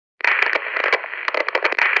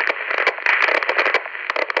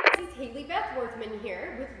This is Hayley Beth Worthman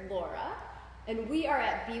here with Laura, and we are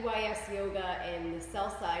at BYS Yoga in the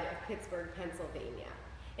south side of Pittsburgh, Pennsylvania.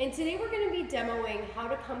 And today we're going to be demoing how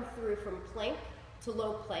to come through from plank to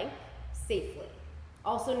low plank safely,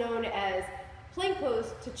 also known as plank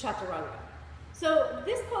pose to Chaturanga. So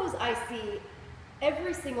this pose I see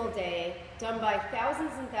every single day, done by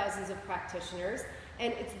thousands and thousands of practitioners,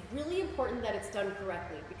 and it's really important that it's done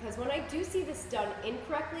correctly, because when I do see this done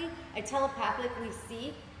incorrectly, I telepathically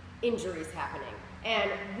see injuries happening,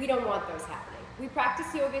 and we don't want those happening. We practice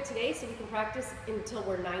yoga today so we can practice until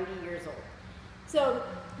we're 90 years old. So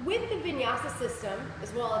with the Vinyasa system,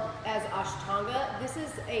 as well as Ashtanga, this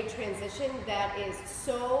is a transition that is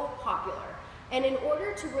so popular. And in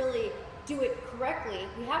order to really do it correctly,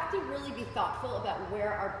 we have to really be thoughtful about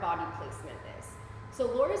where our body placement is. So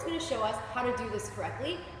Laura's going to show us how to do this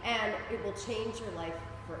correctly, and it will change your life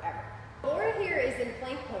forever. Laura here is in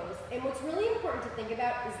plank pose, and what's really important to think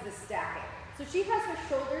about is the stacking. So she has her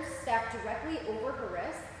shoulders stacked directly over her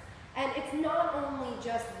wrists, and it's not only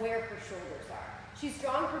just where her shoulders are. She's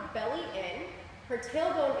drawing her belly in, her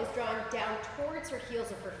tailbone is drawing down towards her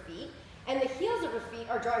heels of her feet, and the heels of her feet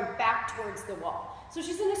are drawing back towards the wall. So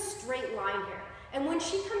she's in a straight line here. And when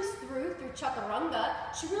she comes through Chaturanga,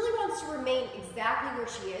 she really wants to remain exactly where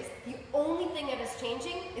she is. The only thing that is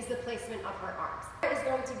changing is the placement of her arms. She is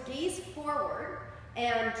going to gaze forward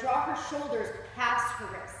and draw her shoulders past her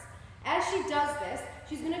wrists. As she does this,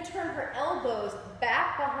 she's going to turn her elbows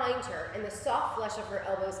back behind her, and the soft flesh of her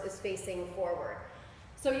elbows is facing forward.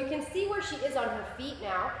 So you can see where she is on her feet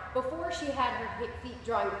now. Before she had her feet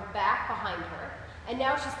drawing back behind her, and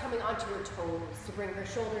now she's coming onto her toes to bring her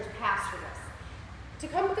shoulders past her wrists. To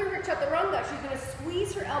come through her Chaturanga, she's going to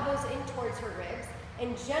squeeze her elbows in towards her ribs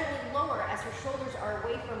and gently lower as her shoulders are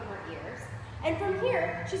away from her ears. And from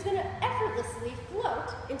here, she's going to effortlessly float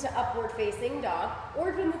into upward facing dog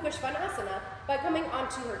or Vinyasa by coming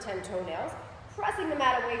onto her 10 toenails, pressing the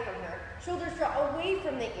mat away from her, shoulders draw away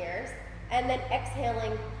from the ears, and then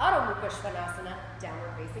exhaling Adho Mukha Svanasana, downward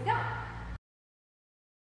facing dog.